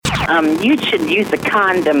You should use a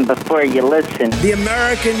condom before you listen. The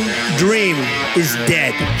American dream is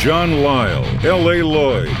dead. John Lisle, L.A.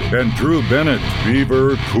 Lloyd, and Drew Bennett,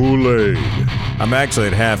 Beaver Cool Aid. I'm actually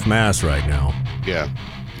at half mast right now. Yeah.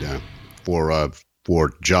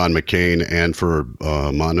 For John McCain and for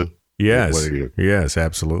Manu. Yes,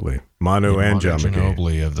 absolutely. Manu and John McCain.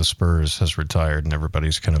 Ginobili of the Spurs has retired, and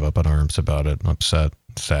everybody's kind of up in arms about it, upset,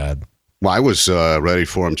 sad. Well, I was ready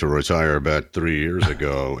for him to retire about 3 years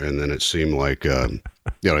ago, and then it seemed like,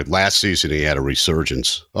 last season he had a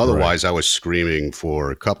resurgence. Otherwise, I was screaming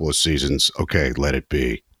for a couple of seasons, okay, let it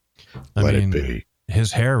be. Let it be.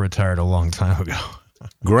 His hair retired a long time ago.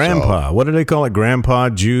 Grandpa. So, what do they call it? Grandpa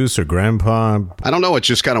juice or grandpa? I don't know. It's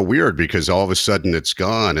just kind of weird because all of a sudden it's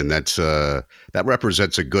gone, and that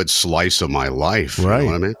represents a good slice of my life. Right. You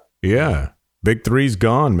know what I mean? Yeah. Big three's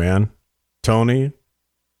gone, man. Tony,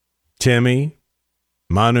 Timmy,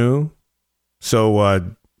 Manu. So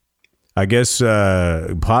I guess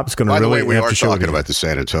Pop's going to really have to show. By the way, we are talking about the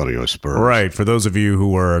San Antonio Spurs. Right. For those of you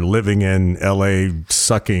who are living in L.A.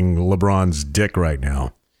 sucking LeBron's dick right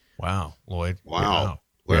now. Wow, Lloyd. Wow.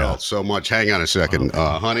 Well, so much. Hang on a second.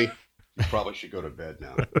 Honey, you probably should go to bed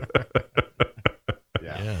now.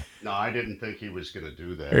 Yeah. No, I didn't think he was going to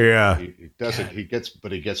do that. Yeah. He doesn't. He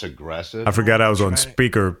gets aggressive. I forgot I was on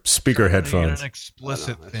speaker headphones. An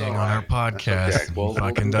explicit thing on our podcast. Okay. He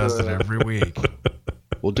fucking does it every week.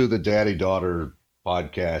 We'll do the daddy-daughter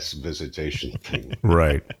podcast visitation thing.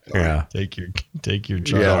 Right. Yeah. Take your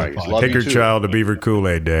child. Yeah. Take your child to Beaver Cool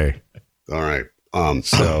Aid Day. All right.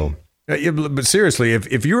 But seriously,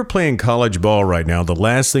 if you were playing college ball right now, the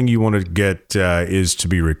last thing you want to get is to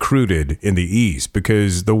be recruited in the East,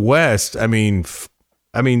 because the West, I mean,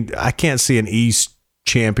 I can't see an East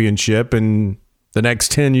championship in the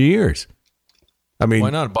next 10 years. I mean, why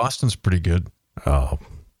not? Boston's pretty good. Oh,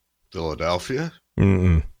 Philadelphia?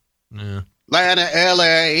 Mm-mm. Yeah. Atlanta,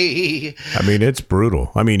 LA. I mean, it's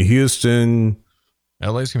brutal. I mean, Houston.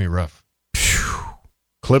 LA's gonna be rough.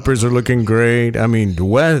 Clippers are looking great. I mean, the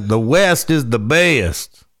West is the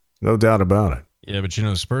best. No doubt about it. Yeah, but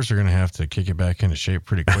the Spurs are going to have to kick it back into shape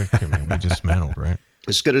pretty quick. I mean, we dismantled, right?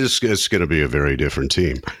 It's gonna be a very different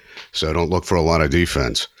team. So don't look for a lot of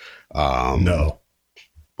defense. No.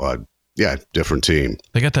 But, yeah, different team.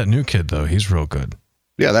 They got that new kid, though. He's real good.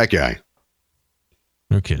 Yeah, that guy.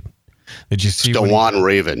 New kid. Did you see Stewan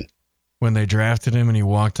Raven? When they drafted him and he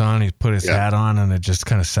walked on, he put his hat on, and it just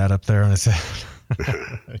kind of sat up there on his head.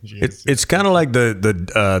 It's kind of like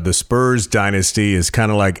the Spurs dynasty is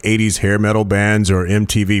kind of like 80s hair metal bands or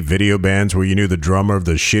MTV video bands where you knew the drummer of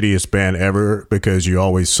the shittiest band ever because you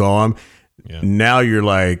always saw him. Yeah. Now you're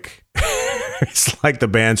like, it's like the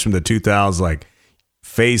bands from the 2000s, like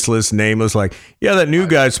Faceless, Nameless. Like, yeah, that new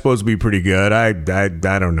guy's supposed to be pretty good. I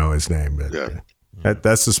don't know his name, but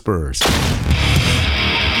that's the Spurs.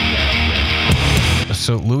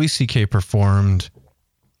 So Louis C.K. performed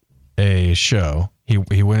a show.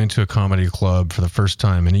 He went into a comedy club for the first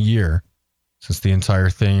time in a year since the entire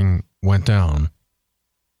thing went down,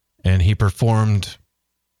 and he performed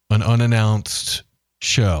an unannounced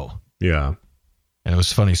show. Yeah. And it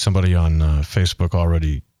was funny. Somebody on Facebook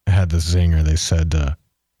already had this zinger. They said,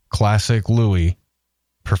 classic Louis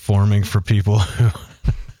performing for people who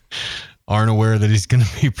aren't aware that he's going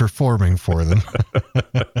to be performing for them.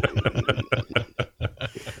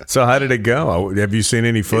 So how did it go? Have you seen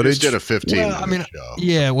any footage? He just did a 15-minute show.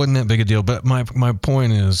 Yeah, it wasn't that big a deal. But my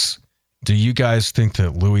point is, do you guys think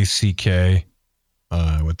that Louis C.K.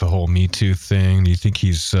 With the whole Me Too thing, do you think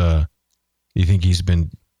he's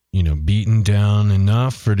been beaten down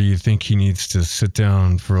enough, or do you think he needs to sit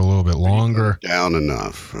down for a little bit longer? Down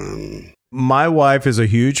enough. My wife is a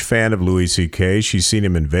huge fan of Louis C.K. She's seen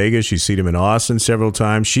him in Vegas. She's seen him in Austin several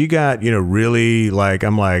times. She got, really like,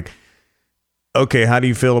 I'm like, okay, how do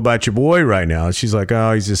you feel about your boy right now? And she's like,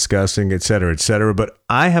 oh, he's disgusting, et cetera, et cetera. But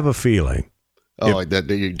I have a feeling. That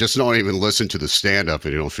you just don't even listen to the stand-up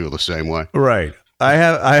and you don't feel the same way. Right. I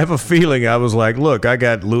have a feeling. I was like, look, I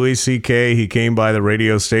got Louis C.K. He came by the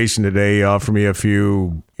radio station today. He offered me a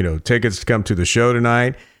few, tickets to come to the show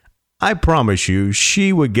tonight. I promise you,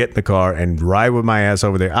 she would get in the car and ride with my ass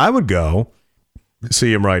over there. I would go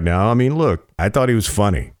see him right now. I mean, look, I thought he was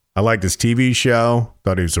funny. I liked his TV show.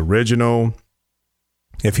 Thought he was original.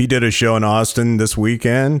 If he did a show in Austin this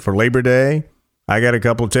weekend for Labor Day, I got a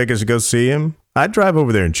couple of tickets to go see him. I'd drive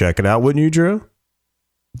over there and check it out, wouldn't you, Drew?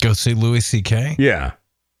 Go see Louis C.K.? Yeah.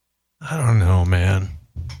 I don't know, man.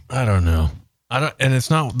 I don't know. And it's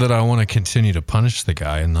not that I want to continue to punish the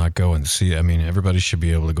guy and not go and see. I mean, everybody should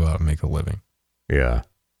be able to go out and make a living. Yeah.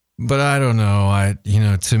 But I don't know.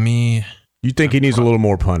 To me, you think he needs a little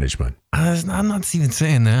more punishment? I'm not even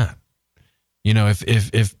saying that. You know,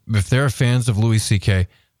 if there are fans of Louis C.K.,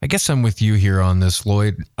 I guess I'm with you here on this,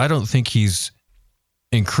 Lloyd. I don't think he's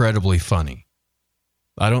incredibly funny.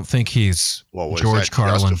 I don't think he's George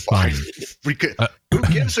Carlin funny.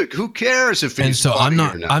 Who cares if he's and so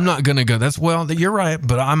funny I'm not going to go. You're right,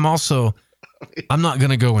 but I'm not going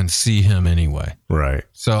to go and see him anyway. Right.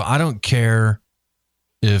 So I don't care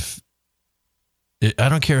if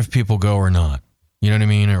people go or not. You know what I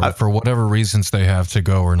mean? Or for whatever reasons they have to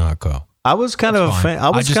go or not go. I was kind of a fan.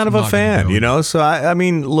 I was kind of a fan, you know. So I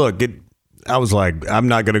mean, look, I was like, I'm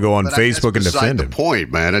not going to go on Facebook and defend him. The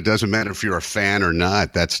point, man. It doesn't matter if you're a fan or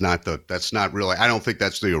not. That's not really. I don't think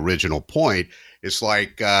that's the original point. It's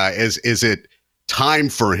like, is it time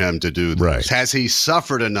for him to do this? Right. Has he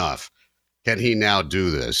suffered enough? Can he now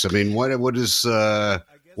do this? I mean, what is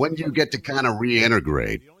when do you get to kind of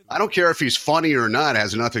reintegrate? I don't care if he's funny or not. It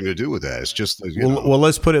has nothing to do with that. It's just well,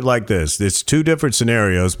 let's put it like this: it's two different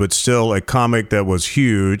scenarios, but still a comic that was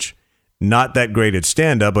huge, not that great at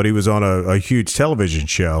stand-up, but he was on a huge television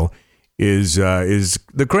show. Is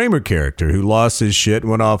the Kramer character who lost his shit,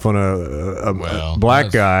 went off on a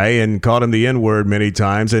black guy and called him the N-word many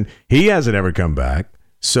times, and he hasn't ever come back.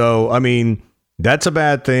 So I mean, that's a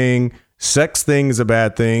bad thing. Sex thing is a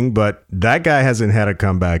bad thing, but that guy hasn't had a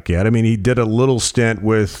comeback yet. I mean, he did a little stint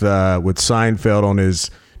with Seinfeld on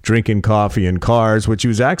his drinking coffee in cars, which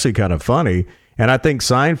was actually kind of funny. And I think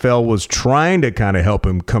Seinfeld was trying to kind of help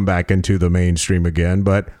him come back into the mainstream again,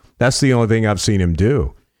 but that's the only thing I've seen him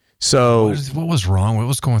do. So what was wrong? What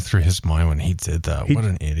was going through his mind when he did that? What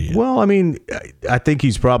an idiot. Well, I mean, I think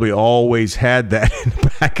he's probably always had that in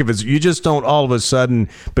the back of his. You just don't all of a sudden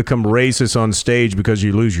become racist on stage because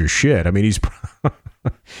you lose your shit. I mean,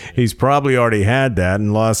 he's probably already had that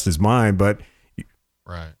and lost his mind, but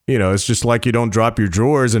right. You know, it's just like you don't drop your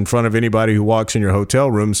drawers in front of anybody who walks in your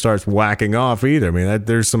hotel room and starts whacking off either. I mean,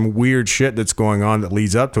 there's some weird shit that's going on that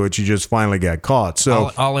leads up to it. You just finally got caught.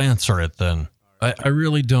 So I'll answer it then. I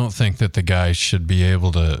really don't think that the guy should be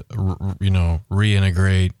able to,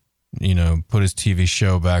 reintegrate, put his TV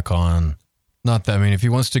show back on. Not that, I mean, if he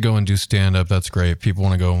wants to go and do stand-up, that's great. People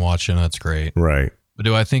want to go and watch him, that's great. Right. But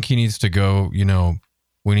do I think he needs to go,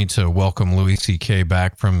 we need to welcome Louis C.K.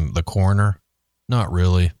 back from the corner? Not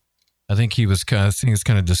really. I think it's kind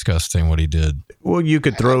of disgusting what he did. Well, you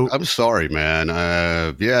could throw... I'm sorry, man.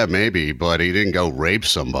 Yeah, maybe, but he didn't go rape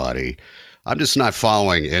somebody. I'm just not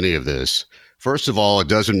following any of this. First of all, it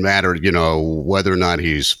doesn't matter, whether or not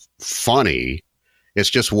he's funny.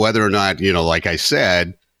 It's just whether or not, like I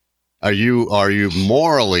said, are you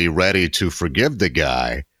morally ready to forgive the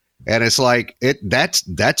guy? And it's like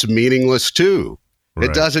that's meaningless too.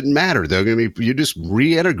 Right. It doesn't matter. You just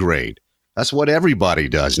reintegrate. That's what everybody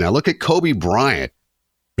does. Now look at Kobe Bryant.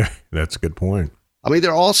 That's a good point. I mean,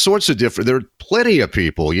 there are all sorts of different. There are plenty of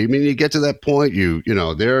people. You get to that point.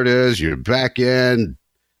 There it is. You're back in.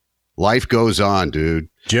 Life goes on, dude.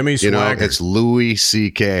 Jimmy Swagger. It's Louis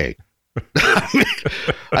C.K.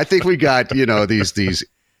 I think we got, these.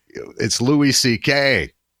 It's Louis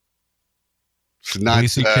C.K. It's not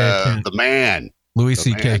the man. Louis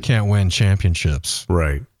C.K. can't win championships.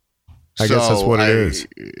 Right. I guess that's what it is.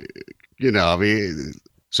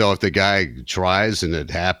 So if the guy tries and it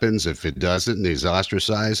happens, if it doesn't and he's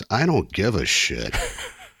ostracized, I don't give a shit.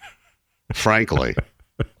 Frankly.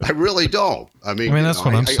 I really don't. I mean that's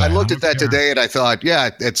what I'm saying. I looked at that today and I thought,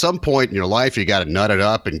 yeah, at some point in your life, you got to nut it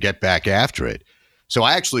up and get back after it. So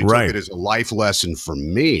I actually took it as a life lesson for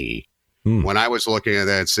me when I was looking at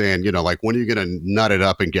that saying, when are you going to nut it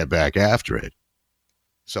up and get back after it?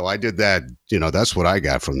 So I did that. That's what I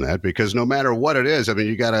got from that, because no matter what it is, I mean,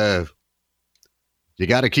 you got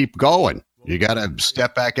to keep going. You got to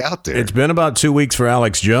step back out there. It's been about 2 weeks for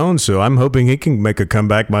Alex Jones, so I'm hoping he can make a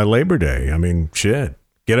comeback by Labor Day. I mean, shit.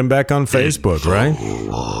 Get him back on Facebook, right?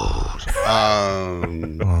 Oh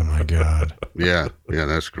my God. Yeah,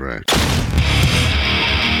 that's correct.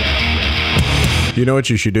 You know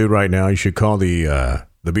what you should do right now? You should call the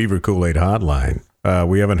Beaver Cool Aid hotline.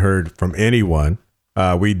 We haven't heard from anyone.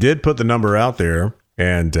 We did put the number out there,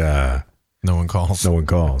 and no one calls. No one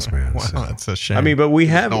calls, man. Wow, that's a shame. I mean, but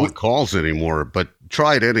no one calls anymore. But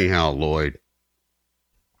try it anyhow, Lloyd.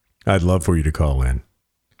 I'd love for you to call in.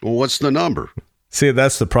 Well, what's the number? See,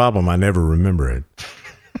 that's the problem. I never remember it.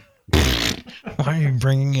 Why are you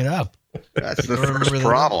bringing it up? That's the first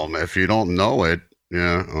problem. If you don't know it,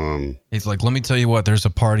 He's like, let me tell you what. There's a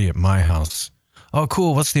party at my house. Oh,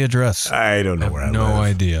 cool. What's the address? I don't know where I live. No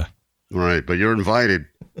idea. Right, but you're invited.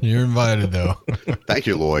 You're invited, though. Thank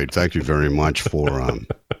you, Lloyd. Thank you very much for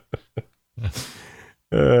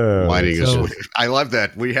lighting us. I love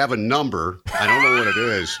that. We have a number. I don't know what it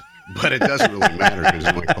is. But it doesn't really matter because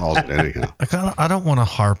no one calls it anyhow. I don't want to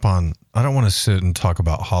harp on. I don't want to sit and talk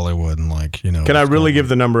about Hollywood and Can I really give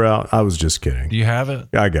the number out? I was just kidding. Do you have it?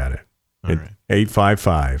 I got it. All right.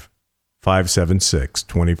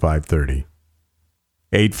 855-576-2530.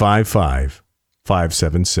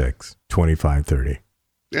 855-576-2530.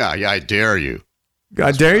 Yeah, I dare you.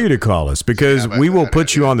 I dare you to call us because we will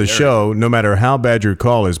put you on the show no matter how bad your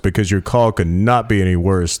call is, because your call could not be any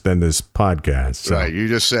worse than this podcast. So. Right. You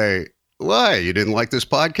just say, why? You didn't like this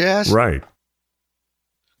podcast? Right.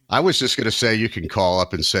 I was just going to say you can call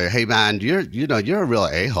up and say, hey, man, you're a real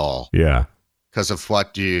a-hole. Yeah. Because of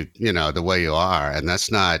what the way you are. And that's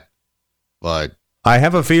not, but. I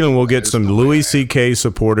have a feeling we'll get some Louis C.K.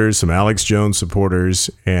 supporters, some Alex Jones supporters,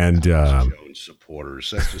 and Jones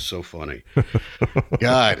supporters. That's just so funny.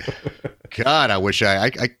 God, I wish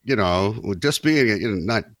I just being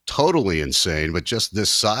not totally insane, but just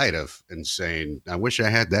this side of insane. I wish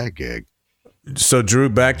I had that gig. So, Drew,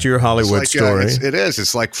 back to your Hollywood story. It is.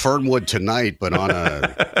 It's like Fernwood Tonight, but on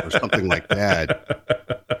or something like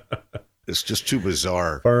that. It's just too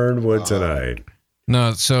bizarre. Fernwood Tonight.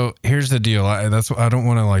 No, so here's the deal. I don't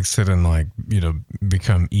want to sit and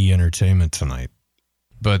become E-Entertainment tonight.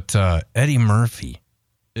 But Eddie Murphy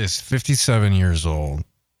is 57 years old.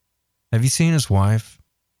 Have you seen his wife,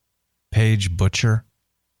 Paige Butcher?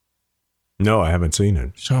 No, I haven't seen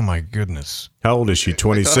it. Oh my goodness! How old is she?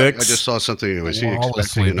 26. I just saw something. Was he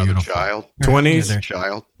expecting another child? 20s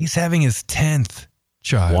child. He's having his 10th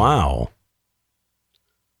child. Wow.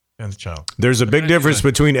 10th child. There's a big difference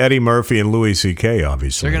between Eddie Murphy and Louis C.K.,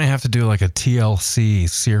 obviously. They're going to have to do a TLC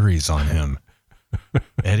series on him.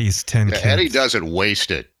 Eddie's 10 kids. Eddie doesn't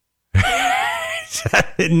waste it.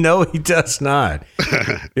 No, he does not.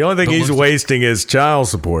 The only thing he's wasting is child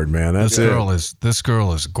support, man. That's This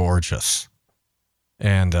girl is gorgeous.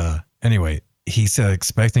 And anyway, he said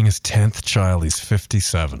expecting his 10th child. He's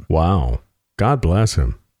 57. Wow. God bless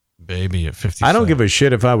him. Baby at 57. I don't give a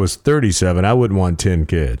shit if I was 37. I wouldn't want 10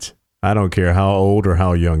 kids. I don't care how old or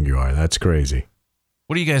how young you are. That's crazy.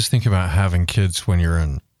 What do you guys think about having kids when you're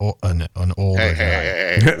an older guy?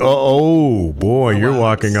 Hey. Oh, boy, you're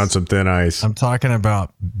walking on some thin ice. I'm talking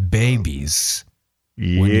about babies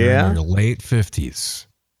when you're in your late 50s.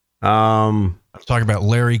 I'm talking about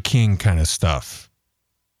Larry King kind of stuff.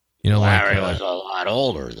 Larry was a lot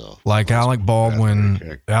older, though. Like Alec Baldwin.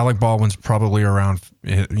 Okay. Alec Baldwin's probably around,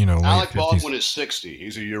 late Alec 50s. Baldwin is 60.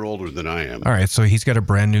 He's a year older than I am. All right, so he's got a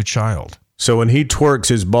brand new child. So when he twerks,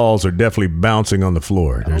 his balls are definitely bouncing on the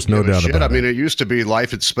floor. There's no doubt about it. I mean, it used to be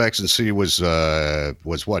life expectancy was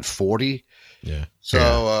what, 40? Yeah.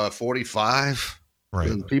 So 45. Right.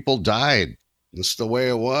 And people died. That's the way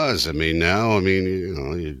it was. I mean, now,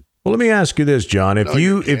 Well, let me ask you this, John. I don't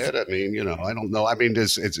know. I mean,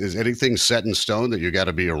 is anything set in stone that you got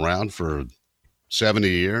to be around for 70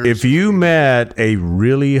 years? If you met a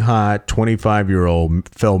really hot 25-year-old,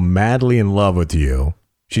 fell madly in love with you,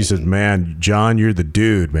 she says, man, John, you're the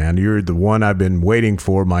dude, man. You're the one I've been waiting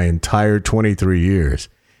for my entire 23 years.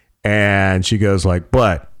 And she goes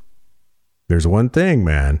but there's one thing,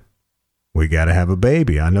 man. We got to have a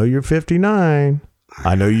baby. I know you're 59.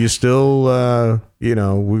 I know you still, we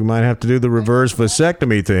might have to do the reverse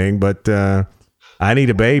vasectomy thing, but I need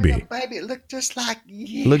a baby. Baby, look just like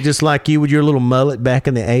you. Look just like you with your little mullet back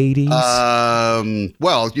in the 80s.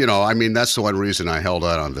 Well, that's the one reason I held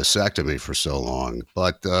out on vasectomy for so long.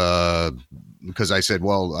 But because I said,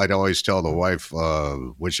 well, I'd always tell the wife,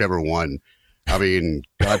 whichever one. I mean,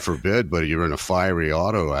 God forbid, but you're in a fiery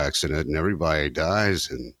auto accident and everybody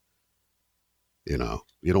dies, and you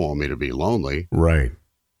don't want me to be lonely, right?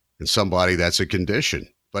 And somebody that's a condition.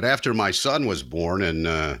 But after my son was born in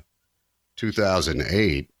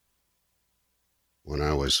 2008, when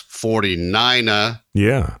I was 49, I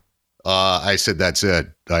said, that's it.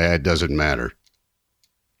 It doesn't matter.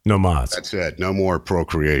 No mas. That's it. No more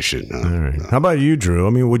procreation. All right. How about you, Drew? I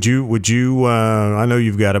mean, would you, I know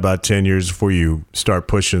you've got about 10 years before you start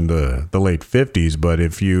pushing the late 50s, but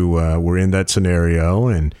if you were in that scenario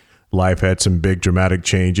and life had some big dramatic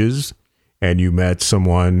changes and you met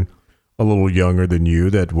someone a little younger than you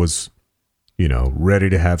that was, ready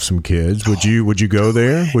to have some kids, would you go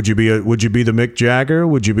there? Would you be the Mick Jagger?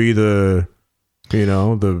 Would you be the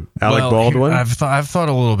Alec Baldwin? I've thought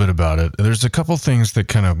a little bit about it. There's a couple things that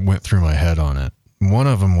kind of went through my head on it. One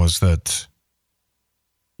of them was that,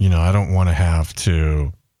 I don't want to have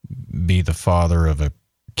to be the father of a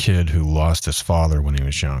kid who lost his father when he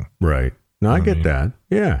was young. Right. No, I get that.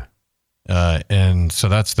 Yeah. And so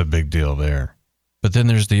that's the big deal there. But then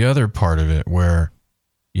there's the other part of it where,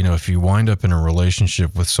 if you wind up in a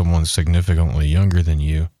relationship with someone significantly younger than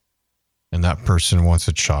you, and that person wants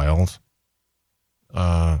a child,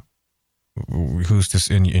 who's just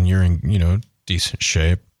and you're in, decent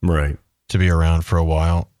shape, Right. to be around for a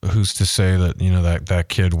while, who's to say that, that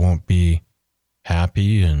kid won't be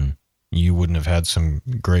happy and you wouldn't have had some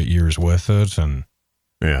great years with it, and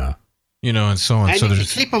Yeah. and so on. And So you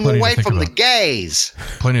there's keep them plenty to away think from the about. gays.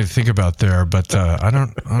 Plenty to think about there, but I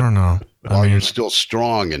don't know. While you're still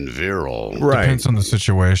strong and virile. Right. Depends on the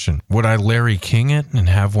situation. Would I Larry King it and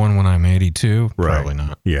have one when I'm 82? Right. Probably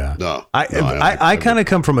not. Yeah. No. I kind of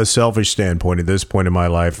come from a selfish standpoint at this point in my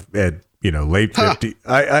life at, late 50.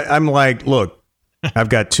 I'm like, look, I've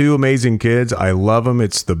got 2 amazing kids. I love them.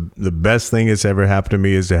 It's the best thing that's ever happened to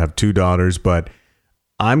me is to have 2 daughters. But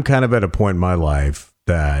I'm kind of at a point in my life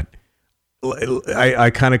that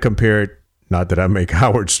I kind of compare it, not that I make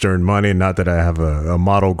Howard Stern money and not that I have a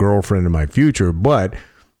model girlfriend in my future, but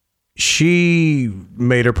she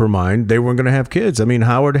made up her mind they weren't going to have kids. I mean,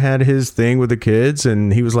 Howard had his thing with the kids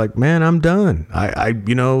and he was like, man, I'm done. I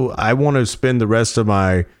want to spend the rest of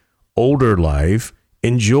my older life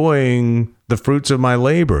enjoying the fruits of my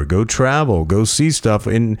labor, go travel, go see stuff.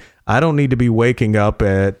 And I don't need to be waking up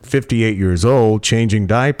at 58 years old, changing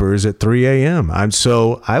diapers at 3 a.m.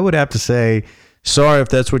 I would have to say, sorry, if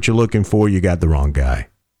that's what you're looking for, you got the wrong guy.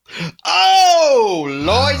 Oh,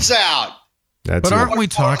 Lloyd's out. That's But aren't we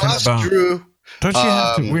talking Us, about? Drew. Don't you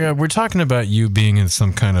have to? We're talking about you being in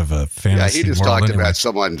some kind of a Yeah, fantasy he just world. talked anyway. about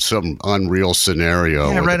some unreal scenario.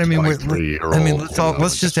 Yeah, with right. a I mean, 23-year-old,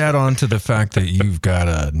 let's just add on to the fact that you've got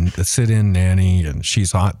a sit-in nanny and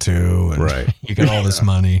she's hot too, and Right. you got all this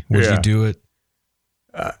money. Would Yeah. you do it?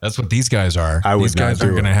 That's what these guys are. I would these guys not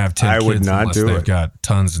do aren't going to it. have 10 I would kids not unless do they've it. got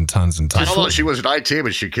tons and tons and tons. Although she was an IT,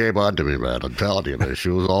 but she came on to me, man. I'm telling you, man. She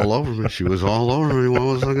was all over me. She was all over me. What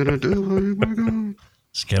was I going to do? Oh, my God.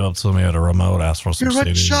 Just came up to me at a remote, asked for some You're a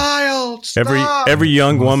CDs. child. Stop. Every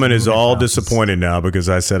young woman is all passes. disappointed now because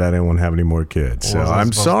I said I didn't want to have any more kids. So What was I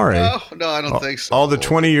I'm supposed to- sorry. No, I don't think so. All the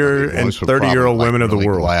 20-year and Boys were 30-year-old probably, women of the really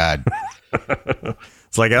world. Glad.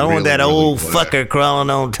 It's like I don't want Really, that really old glad. fucker crawling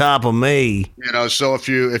on top of me. So if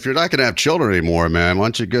you're not going to have children anymore, man, why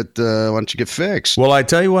don't you get fixed? Well, I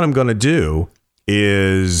tell you what I'm going to do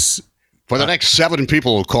is For the next 7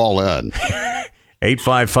 people who call in,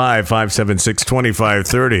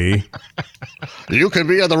 855-576-2530. you can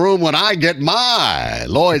be in the room when I get my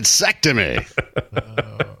Lloydsectomy.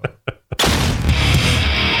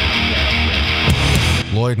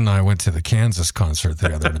 Lloyd and I went to the Kansas concert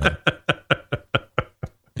the other night.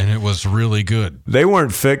 And it was really good. They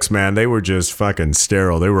weren't fixed, man. They were just fucking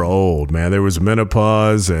sterile. They were old, man. There was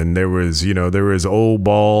menopause and there was old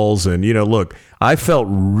balls. And, look, I felt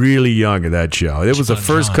really young at that show. It was the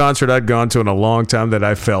first John. concert I'd gone to in a long time that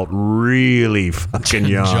I felt really fucking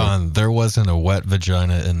young. John, there wasn't a wet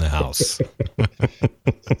vagina in the house.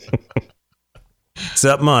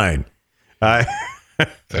 Except mine. That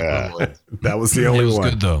was the It only was one.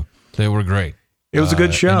 good, though. They were great. It was a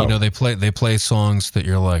good show. And, they play songs that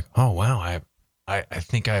you're like, oh, wow, I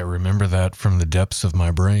think I remember that from the depths of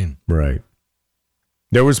my brain. Right.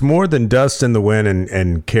 There was more than Dust in the Wind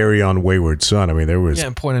and Carry On Wayward Son. I mean, there was... Yeah,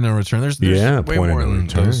 and Point of No Return. There's Point way of more No than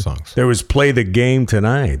Return. those songs. There was Play the Game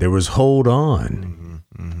Tonight. There was Hold On.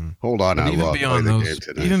 Hold on, But I even love beyond Play the those, Game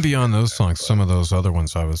Tonight. even beyond those songs, some of those other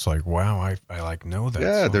ones, I was like, wow, I like know that.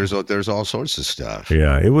 Yeah, song. there's all sorts of stuff.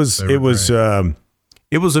 Yeah, it was They were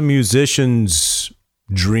it was a musician's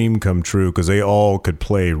dream come true because they all could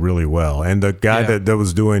play really well. And the guy Yeah. that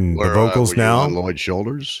was doing the Were, vocals were you now, on Lloyd's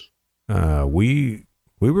shoulders? we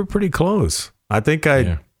were pretty close. I think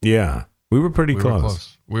we were pretty We close. were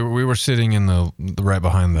close. We were sitting in the right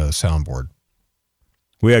behind the soundboard.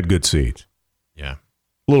 We had good seats. Yeah.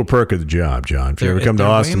 Little perk of the job, John. If you They're- ever come to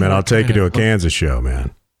they're way Austin, man, more I'll take you to a kinda- Kansas show,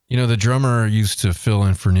 man. The drummer used to fill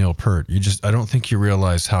in for Neil Peart. I don't think you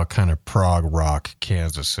realize how kind of prog rock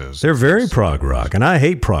Kansas is. They're very prog rock, and I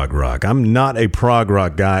hate prog rock. I'm not a prog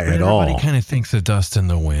rock guy at all. Everybody kind of thinks of Dust in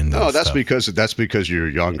the Wind. No, and that's stuff. because you're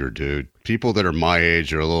younger, dude. People that are my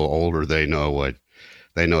age or a little older, they know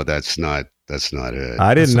that's not it.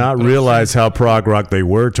 I did Listen, not but I'm realize how prog rock they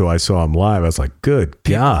were till I saw them live. I was like, good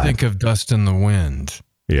People God. think of Dust in the Wind.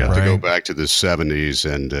 Yeah. to go right? back to the 70s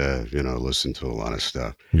and listen to a lot of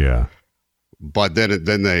stuff. Yeah. But then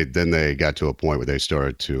they got to a point where they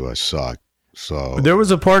started to suck. So There was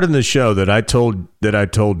a part in the show that I told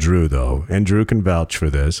Drew, though, and Drew can vouch for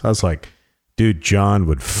this. I was like, dude, John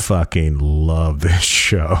would fucking love this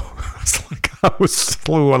show. I was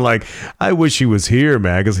like, I wish he was here,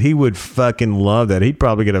 man, because he would fucking love that. He'd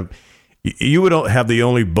probably you would have the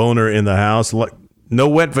only boner in the house. Like, no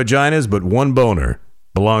wet vaginas, but one boner.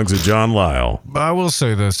 belongs to John Lisle. But I will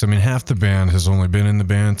say this. I mean, half the band has only been in the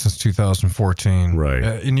band since 2014. Right.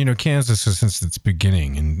 And, Kansas is since its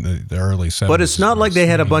beginning in the early 70s. But it's not like they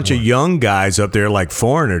had a bunch of young guys up there like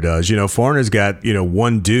Foreigner does. Foreigner's got,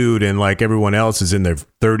 one dude and like everyone else is in their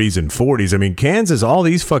 30s and 40s. I mean, Kansas, all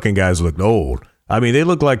these fucking guys look old. I mean, they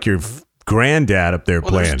look like your granddad up there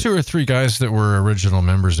playing. There's 2 or 3 guys that were original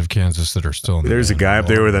members of Kansas that are still in the There's band. a guy up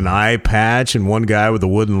there with an eye patch and one guy with a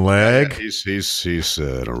wooden leg. Yeah, he's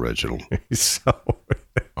an original.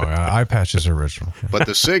 Eye patch is original. But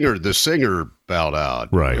the singer bowed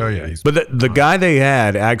out. Right. Oh, yeah. But the guy they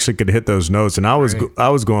had actually could hit those notes, and I was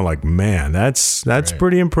going like, man, that's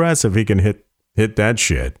pretty impressive. He can hit that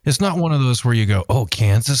shit. It's not one of those where you go, oh,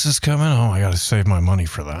 Kansas is coming? Oh, I got to save my money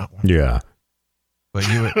for that one. Yeah. But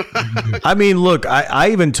I mean, look,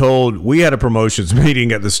 I even we had a promotions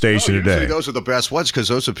meeting at the station today. Those are the best ones because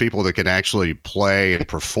those are people that can actually play and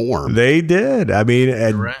perform. They did. I mean,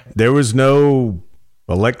 there was no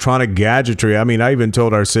electronic gadgetry. I mean, I even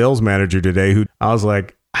told our sales manager today, I was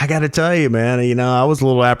like, I got to tell you, man, I was a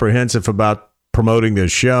little apprehensive about promoting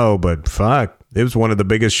this show, but fuck. It was one of the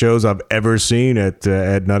biggest shows I've ever seen at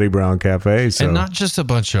Nutty Brown Cafe. So. And not just a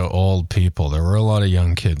bunch of old people. There were a lot of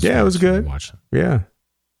young kids. Yeah, it was good. Watching. Yeah.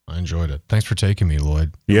 I enjoyed it. Thanks for taking me,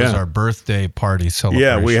 Lloyd. Yeah. It was our birthday party celebration.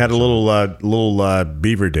 Yeah, we had a little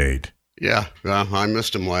beaver date. Yeah, I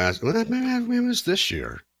missed him last. When was this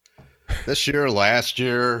year? This year, last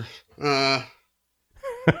year.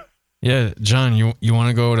 Yeah, John, you want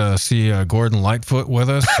to go to see Gordon Lightfoot with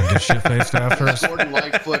us and get shit-faced after us? Gordon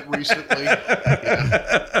Lightfoot recently. Yeah.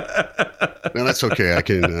 No, that's okay. I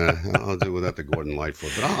can. I'll do without the Gordon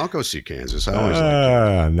Lightfoot, but I'll go see Kansas. I always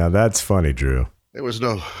like now that's funny, Drew. There was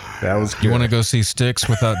no. That was. You want to go see Styx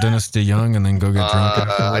without Dennis DeYoung and then go get drunk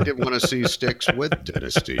afterwards? I didn't want to see Styx with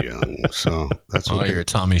Dennis DeYoung, so that's okay. Oh, you're a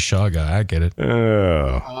Tommy Shaw guy. I get it.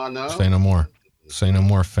 Oh. No. Say no more. Say no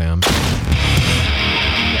more, fam.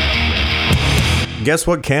 Guess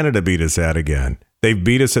what Canada beat us at again? They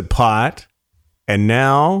beat us at pot. And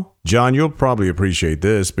now, John, you'll probably appreciate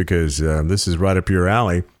this because this is right up your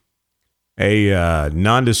alley. A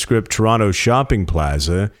nondescript Toronto shopping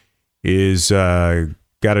plaza is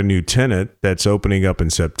got a new tenant that's opening up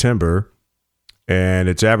in September. And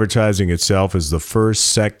it's advertising itself as the first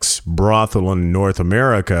sex brothel in North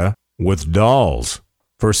America with dolls.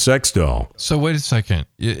 First sex doll. So wait a second.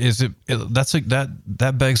 Is it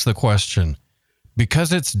that begs the question.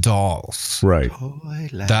 Because it's dolls, right?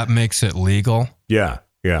 That makes it legal? Yeah.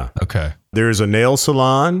 Okay. There's a nail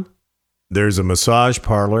salon, there's a massage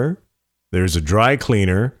parlor, there's a dry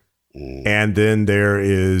cleaner, and then there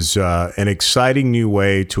is an exciting new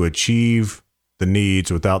way to achieve the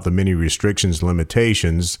needs without the many restrictions and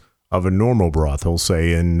limitations of a normal brothel,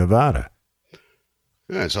 say in Nevada.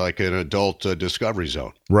 Yeah, it's like an adult discovery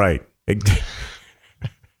zone. Right. It's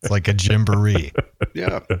like a gymboree.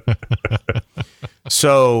 Yeah.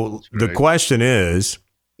 So the question is,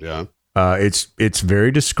 yeah, it's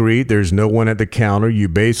very discreet. There's no one at the counter. You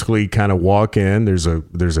basically kind of walk in. There's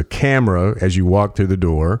a camera as you walk through the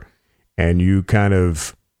door, and you kind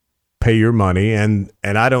of pay your money. And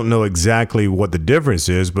I don't know exactly what the difference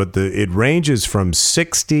is, but it ranges from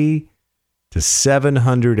 $60 to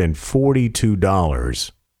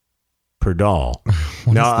 $742 per doll.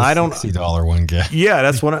 Now I don't $60 one get. Yeah,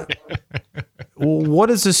 that's what well, what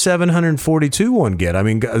does the 742 one get? I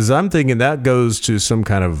mean, because I'm thinking that goes to some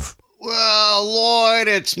kind of. Well, Lloyd,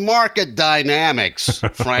 it's market dynamics,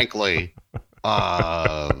 frankly.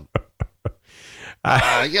 It's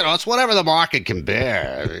whatever the market can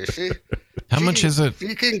bear. How much is it? If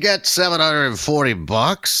you can get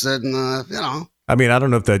 $740, then I mean, I don't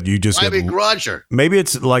know if that you just get grudger. Maybe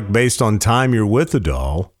it's like based on time you're with the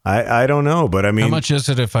doll. I don't know, but I mean, how much is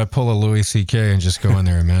it if I pull a Louis C.K. and just go in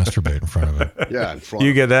there and masturbate in front of it? Yeah,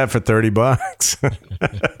 you get that for $30.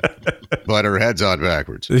 But her head's on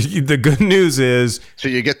backwards. The good news is, so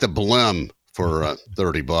you get the blim for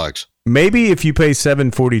 $30. Maybe if you pay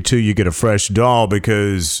 $742, you get a fresh doll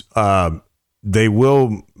because they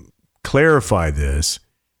will clarify this.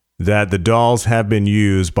 That the dolls have been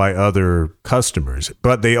used by other customers,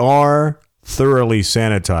 but they are thoroughly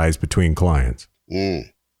sanitized between clients.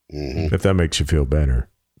 Mm-hmm. If that makes you feel better.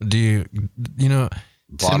 Do you to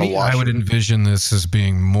me, I would envision this as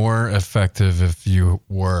being more effective if you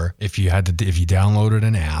downloaded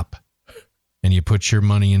an app and you put your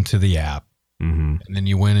money into the app, and then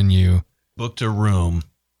you went and you booked a room,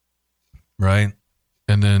 right?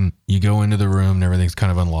 And then you go into the room and everything's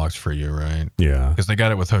kind of unlocked for you, right? Yeah. Because they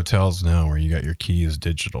got it with hotels now where you got your keys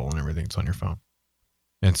digital and everything's on your phone.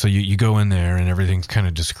 And so you go in there and everything's kind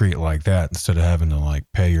of discreet like that instead of having to like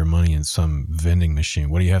pay your money in some vending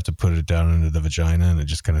machine. What do you have to put it down into the vagina and it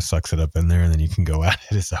just kind of sucks it up in there and then you can go at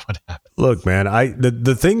it? Is that what happens? Look, man,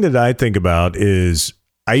 the thing that I think about is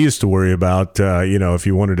I used to worry about, if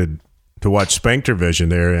you wanted to watch Sphincter Vision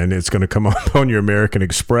there and it's going to come up on your American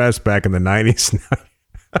Express back in the 90s.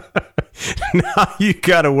 Now you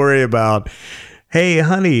got to worry about, hey,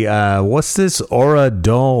 honey, what's this Aura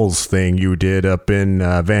Dolls thing you did up in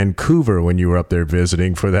Vancouver when you were up there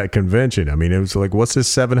visiting for that convention? I mean, it was like, what's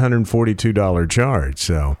this $742 charge?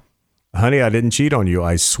 So, honey, I didn't cheat on you.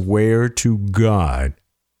 I swear to God,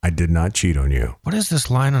 I did not cheat on you. What is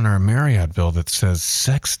this line on our Marriott bill that says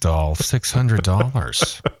sex doll,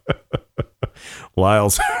 $600?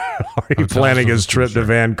 Lyle's already planning his trip to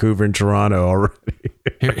Vancouver and Toronto already.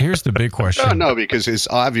 Here's the big question. No, because it's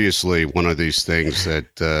obviously one of these things that,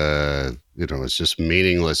 it's just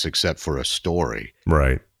meaningless except for a story.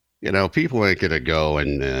 Right. People ain't going to go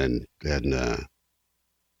and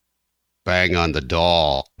bang on the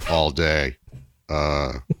doll all day.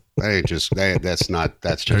 That's just there you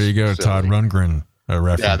go, silly. Todd Rundgren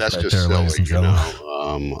reference. Yeah, that's right just there, silly, ladies and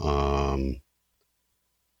gentlemen.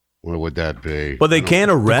 What would that be? Well, they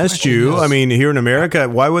can't arrest you. I mean, here in America,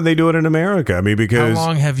 why would they do it in America? I mean, because how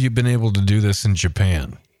long have you been able to do this in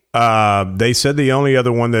Japan? They said the only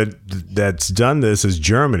other one that's done this is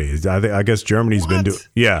Germany. I guess Germany's been doing.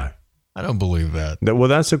 Yeah, I don't believe that. Well,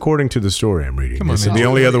 that's according to the story I'm reading. Come on, the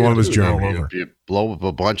only other one was Germany. You blow up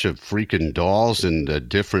a bunch of freaking dolls in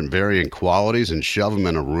different varying qualities and shove them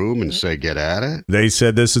in a room and say, get at it? They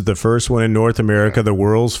said this is the first one in North America, the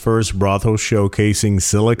world's first brothel showcasing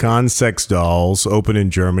silicone sex dolls, opened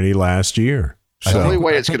in Germany last year. So, the only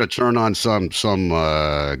way it's going to turn on some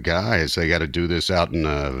guy is they got to do this out in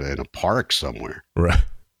a park somewhere. Right.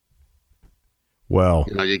 Well,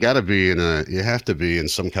 you got to be you have to be in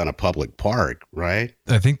some kind of public park, right?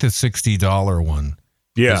 I think the $60 one.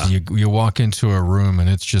 Yeah. You walk into a room and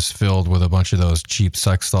it's just filled with a bunch of those cheap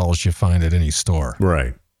sex dolls you find at any store.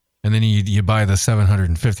 Right. And then you buy the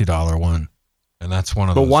 $750 one. And that's one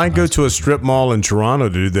of those. But why go to a strip mall in Toronto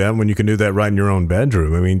to do that when you can do that right in your own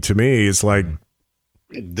bedroom? I mean, to me, it's like.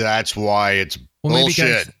 That's why it's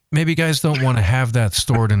bullshit. Maybe guys don't want to have that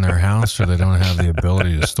stored in their house or they don't have the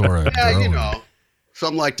ability to store it. Yeah,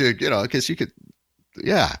 some like to, because you could,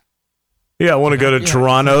 yeah. Yeah, I want to go to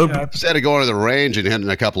Toronto. Instead of going to the range and hitting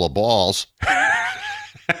a couple of balls.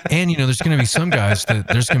 And there's going to be some guys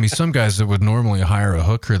that would normally hire a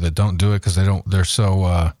hooker that don't do it because they're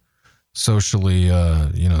so socially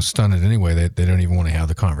stunted anyway. They don't even want to have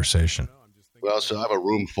the conversation. Well, so I have a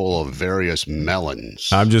room full of various melons.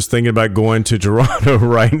 I'm just thinking about going to Toronto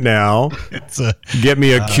right now. Get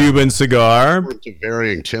me a Cuban cigar. To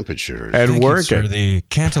varying temperatures. And work it. The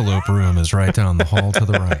cantaloupe room is right down the hall to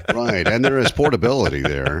the right. Right, and there is portability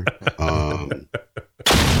there. I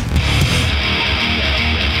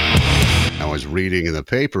was reading in the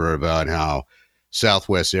paper about how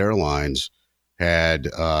Southwest Airlines had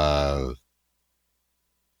kind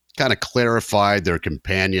of clarified their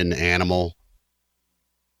companion animal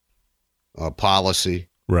policy,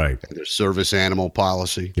 right? Their service animal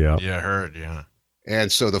policy. Yeah, I heard. Yeah, and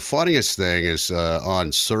so the funniest thing is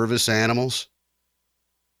on service animals.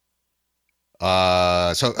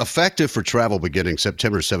 So effective for travel beginning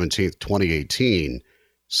September 17th, 2018,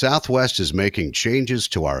 Southwest is making changes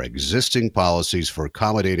to our existing policies for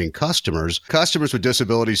accommodating customers. Customers with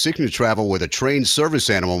disabilities seeking to travel with a trained service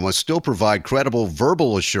animal must still provide credible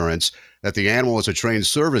verbal assurance that the animal is a trained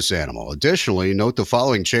service animal. Additionally, note the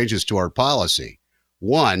following changes to our policy.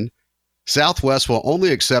 1, Southwest will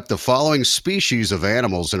only accept the following species of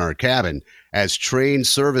animals in our cabin as trained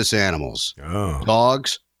service animals. Oh.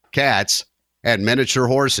 Dogs, cats, and miniature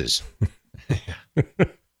horses.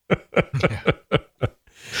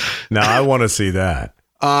 Now I want to see that.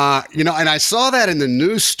 And I saw that in the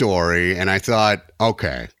news story, and I thought,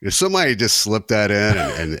 okay, if somebody just slipped that in,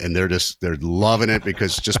 and they're loving it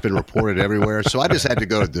because it's just been reported everywhere. So I just had to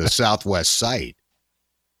go to the Southwest site,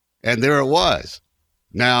 and there it was.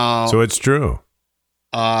 Now, so it's true.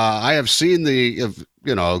 I have seen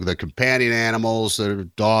the companion animals, the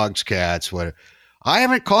dogs, cats, whatever. I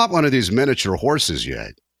haven't caught one of these miniature horses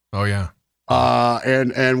yet. Oh yeah.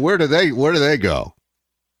 And where do they go?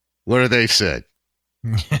 Where do they sit?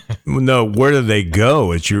 No, where do they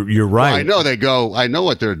go? It's you're right. Well, I know they go. I know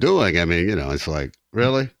what they're doing. I mean, it's like,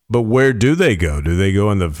 really? But where do they go? Do they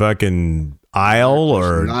go in the fucking aisle,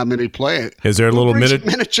 or not many play? Is there a little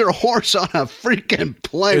miniature horse on a freaking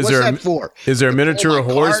plane? What's that for? Is there a miniature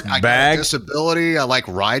horse bag? I bag? got a disability. I like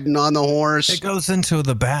riding on the horse. It goes into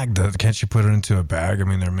the bag. Can't you put it into a bag? I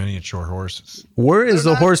mean, they're miniature horses. Where is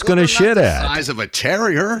the horse going to shit at? The size of a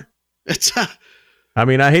terrier. I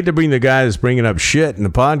mean, I hate to bring the guy that's bringing up shit in the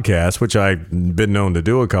podcast, which I've been known to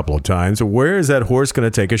do a couple of times. Where is that horse going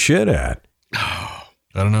to take a shit at? I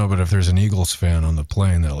don't know, but if there's an Eagles fan on the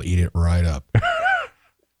plane, they'll eat it right up.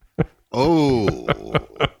 Oh.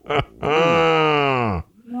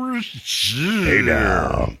 Hey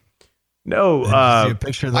now. No, I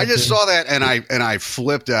just saw that and I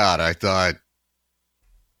flipped out. I thought,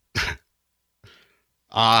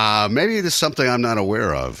 maybe there's something I'm not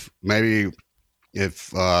aware of. Maybe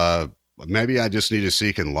I just need to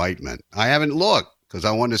seek enlightenment. I haven't looked because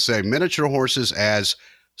I wanted to say miniature horses as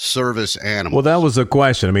service animals. Well, that was the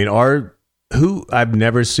question. I mean, I've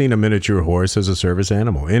never seen a miniature horse as a service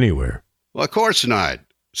animal anywhere. Well, of course not.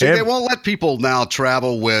 See, they won't let people now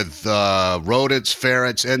travel with rodents,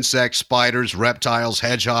 ferrets, insects, spiders, reptiles,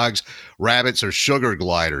 hedgehogs, rabbits, or sugar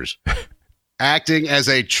gliders. Acting as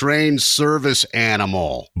a trained service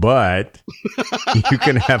animal. But you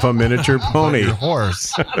can have a miniature pony. Your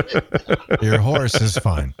horse is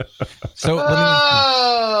fine. So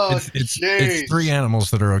it's three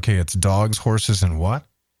animals that are okay. It's dogs, horses, and what?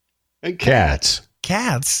 And cats.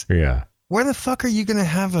 Cats? Yeah. Where the fuck are you going to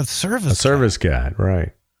have a service service cat,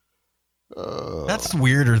 right. That's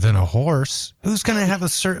weirder than a horse. Who's going to have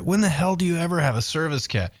when the hell do you ever have a service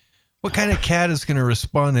cat? What kind of cat is going to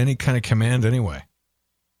respond to any kind of command anyway?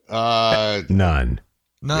 None.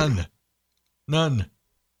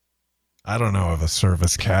 I don't know of a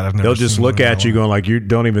service cat. They'll just look at you going like, you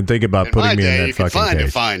don't even think about putting me in that fucking cage. You can find a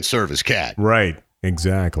fine service cat. Right.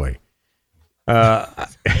 Exactly.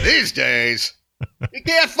 These days, you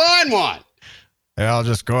can't find one. I'll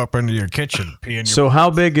just go up into your kitchen, pee in your So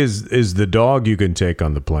how big is the dog you can take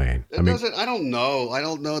on the plane? I don't know. I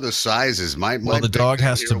don't know the sizes. My the dog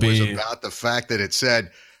has to be was about the fact that it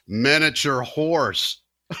said miniature horse.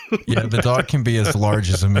 Yeah, the dog can be as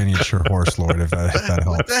large as a miniature horse, Lloyd, if that helps.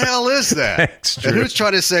 What the hell is that? That's true. And who's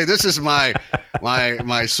trying to say this is my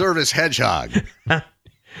service hedgehog?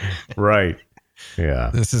 Right. Yeah.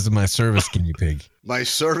 This is my service guinea pig. My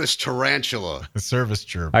service tarantula. The service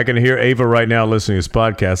germ. I can hear Ava right now listening to this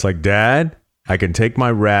podcast like, Dad, I can take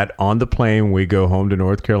my rat on the plane when we go home to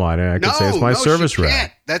North Carolina. And I can say it's my service she rat.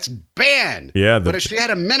 Can't. That's banned. Yeah. But if she had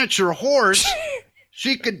a miniature horse,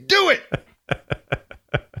 she could do it.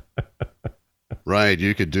 Right.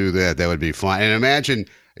 You could do that. That would be fine. And imagine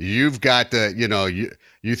you've got the,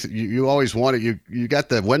 you always wanted, you got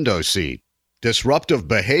the window seat. Disruptive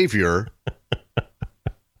behavior.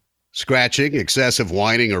 Scratching, excessive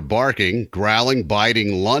whining or barking, growling,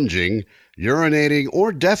 biting, lunging, urinating,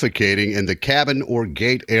 or defecating in the cabin or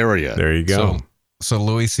gate area. There you go. So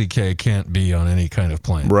Louis C.K. can't be on any kind of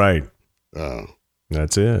plane. Right. Oh.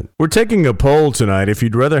 That's it. We're taking a poll tonight. If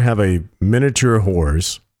you'd rather have a miniature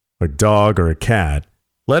horse, a dog, or a cat,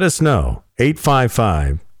 let us know.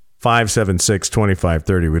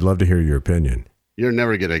 855-576-2530. We'd love to hear your opinion. You're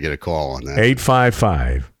never going to get a call on that.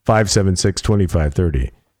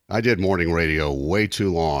 855-576-2530. I did morning radio way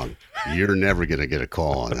too long. You're never going to get a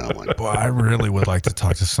call on that one. Well, I really would like to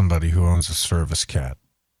talk to somebody who owns a service cat.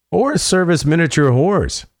 Or a service miniature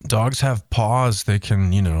horse. Dogs have paws. They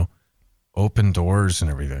can, open doors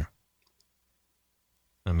and everything.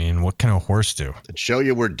 I mean, what can a horse do? I'd show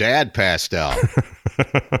you where Dad passed out.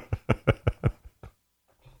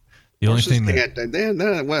 The only thing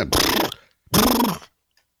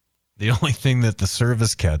that the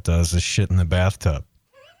service cat does is shit in the bathtub.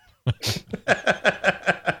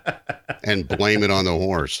 And blame it on the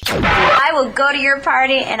horse. I will go to your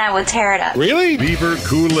party and I will tear it up. Really? Beaver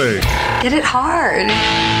Cool Aid. Hit it hard.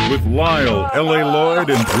 With Lisle, L.A.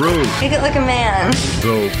 Lloyd, and Drew. Make it like a man.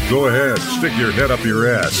 So go ahead, stick your head up your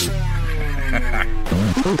ass.